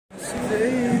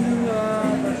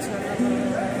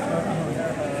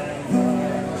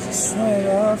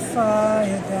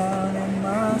fire down in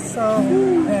my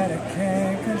soul that I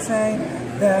can't contain,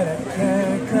 that I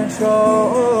can't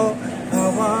control. I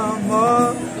want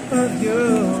more of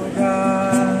you,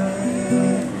 God.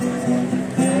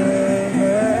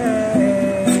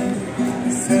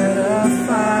 Set a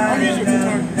fire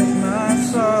down in my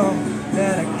soul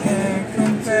that I can't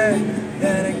contain,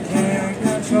 that I can't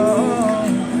control.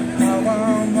 I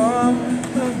want more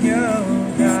of you,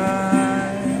 God.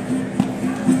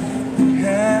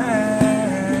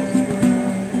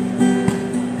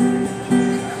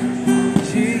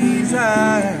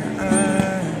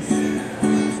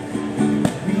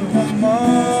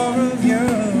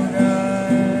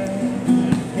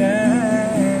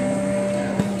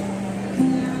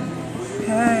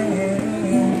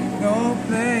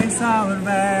 I would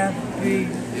rather be.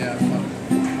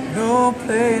 No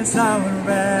place I would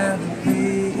rather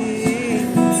be.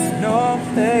 No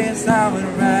place I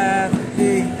would rather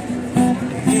be.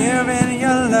 Here in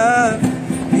your love,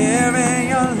 here in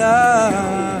your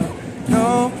love.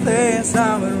 No place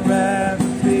I would rather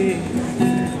be.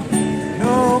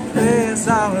 No place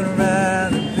I would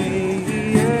rather be.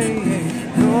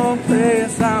 No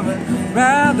place I would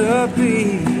rather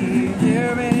be.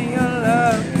 Here in your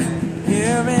love.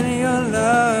 Here in your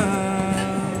love,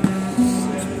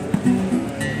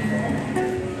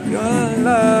 your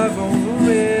love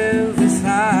overwhelms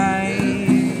high.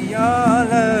 Your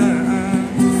love,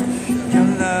 your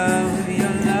love,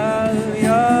 your love,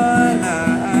 your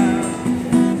love.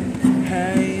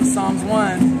 Hey, Psalms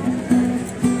 1.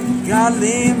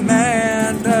 Godly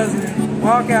man doesn't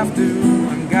walk after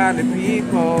ungodly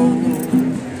people.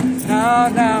 No,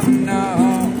 no, no.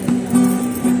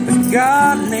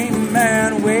 Godly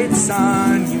man waits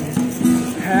on you.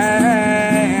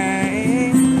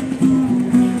 Hey,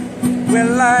 we're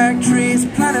like trees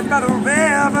planted by the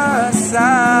riverside.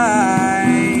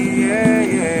 Yeah,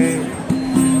 yeah.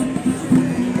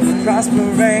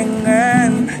 Prospering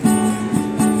and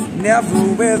never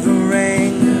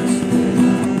withering.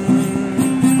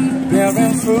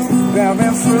 Bearing fruit,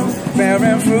 bearing fruit,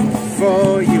 bearing fruit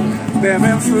for you.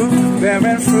 Bearing fruit,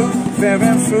 bearing fruit,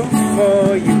 bearing fruit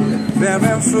for you.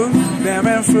 Bearing fruit,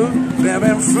 bearing fruit,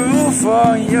 bearing fruit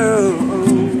for you.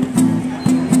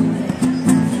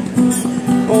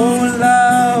 Oh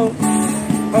love,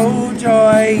 oh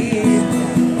joy,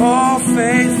 oh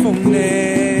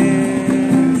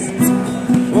faithfulness,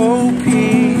 oh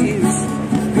peace,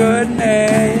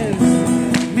 goodness,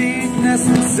 meekness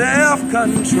and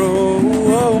self-control.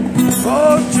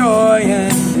 Oh joy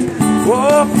and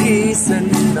oh peace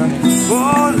and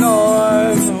oh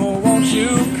Lord. Won't you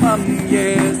come,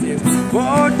 yes, yes.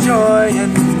 Oh joy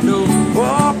and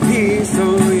oh peace,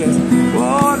 oh yes.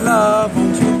 Oh love,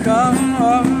 won't you come,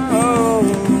 oh.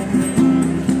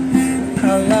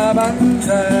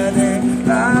 Alabanza de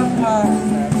la paz,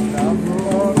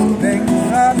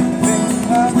 venga,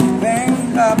 venga,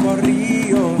 venga por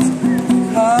ríos,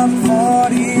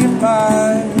 amor y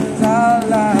paz.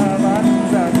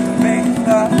 Alabanza,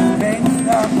 venga,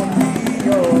 venga por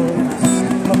ríos,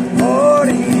 amor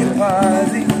y paz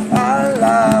y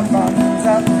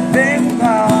alabanza,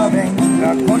 venga,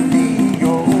 venga con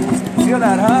Dios. Feel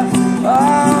that, huh?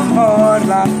 Amor,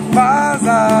 la paz,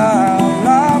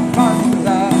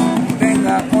 alabanza,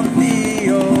 venga con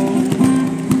Dios.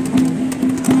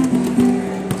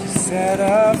 Set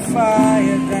a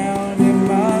fire down in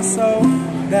my soul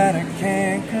that I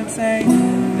can't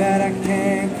contain, that I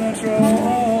can't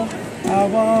control. I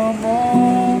want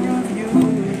more of you,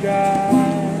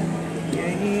 God.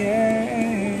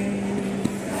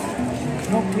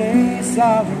 No place I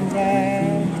would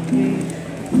rather be.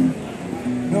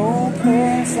 No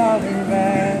place I would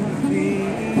rather be.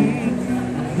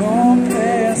 No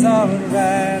place I would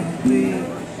rather be.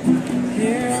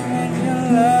 Here in your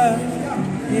love,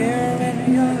 here